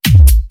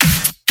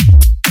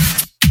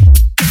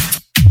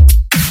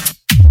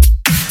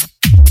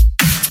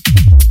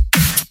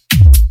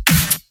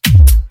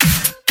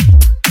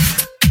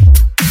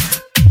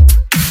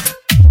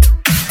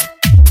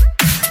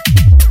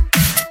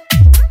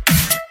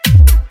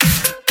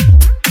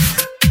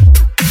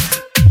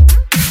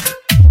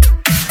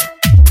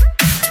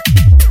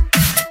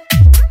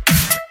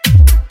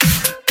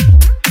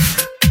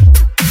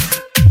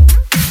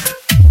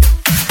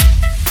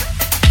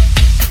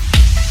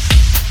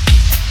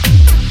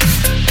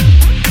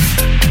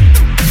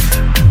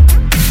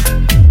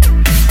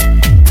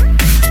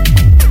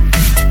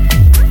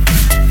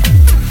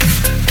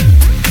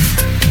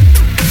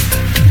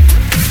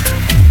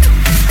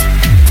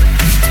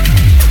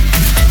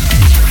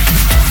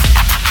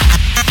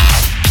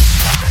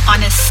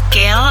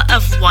scale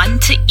of 1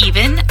 to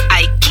even,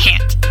 I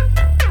can't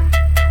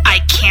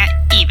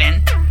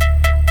even.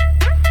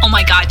 Oh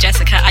my god,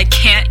 Jessica, I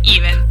can't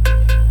even.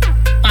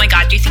 Oh my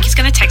god, do you think he's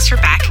gonna text her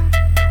back?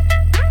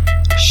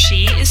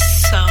 She is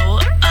so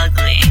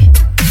ugly.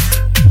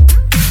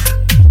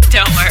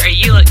 Don't worry,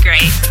 you look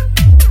great.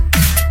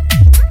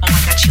 Oh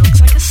my god, she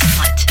looks like a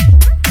slut.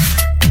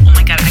 Oh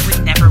my god, I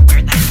would never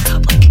wear that in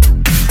public.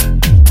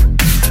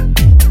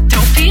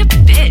 Don't be a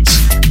bitch.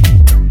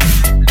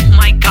 Oh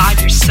my god,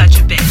 you're such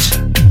a bitch.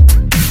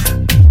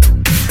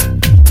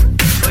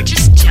 You're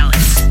just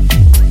jealous.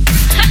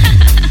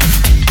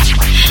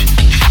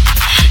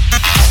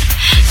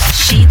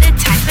 She the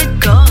type of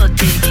gold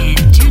digging,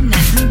 do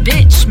nothing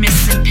bitch,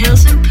 missing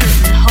pills and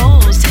putting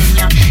holes in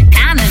your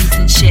condoms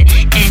and shit.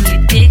 And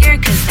you dig her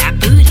cause that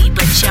booty,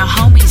 but your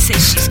homie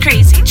says she's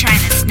crazy, trying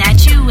to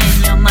snatch you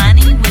and your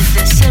money with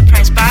a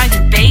surprise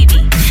bargain,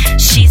 baby.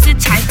 She's the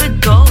type of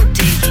gold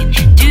digging,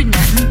 do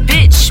nothing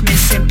bitch,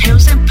 missing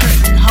pills and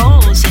putting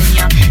holes in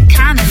your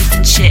condoms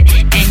and shit.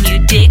 And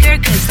you dig her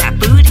cause that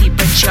booty,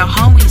 but your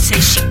homie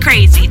says she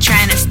crazy,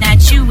 trying to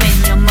snatch you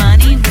and your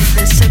money with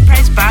a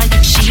surprise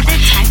bargain. She the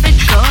type of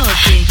gold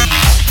digging.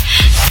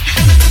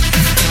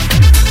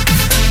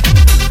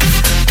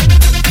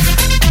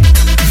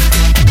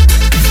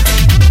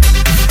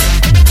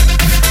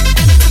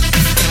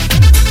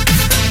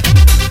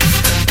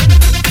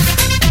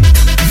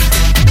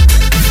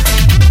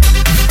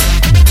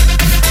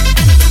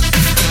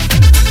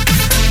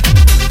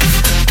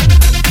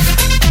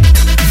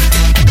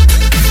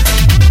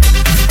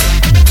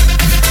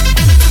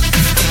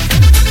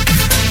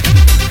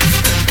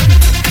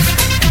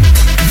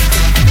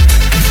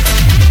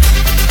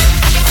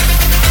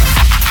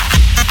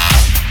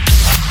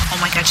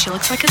 She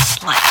looks like a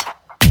slut.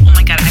 Oh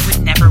my god, I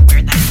would never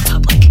wear that in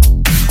public.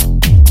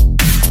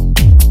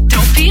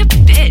 Don't be a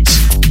bitch.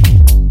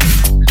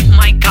 Oh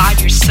my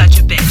god, you're such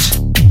a bitch.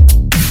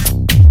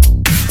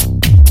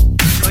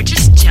 You're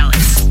just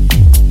jealous.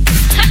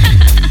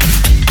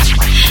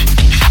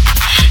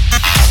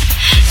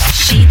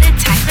 She the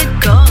type of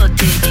gold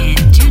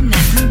digging, do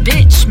nothing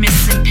bitch,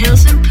 missing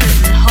pills and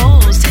putting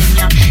holes in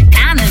your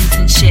condoms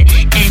and shit.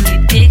 And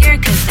you dig her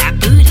cause that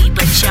booty,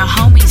 but your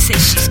homie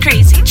says she's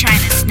crazy, trying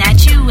to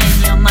snatch you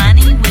and your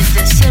money with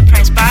a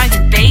surprise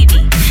bargain,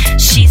 baby.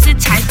 She's the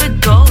type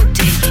of gold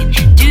digging,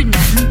 do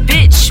nothing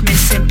bitch,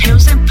 missing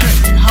pills and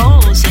putting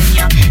holes in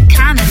your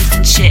condoms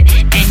and shit.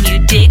 And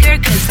you dig her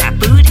cause that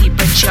booty,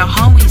 but your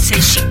homie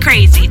says she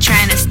crazy,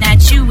 trying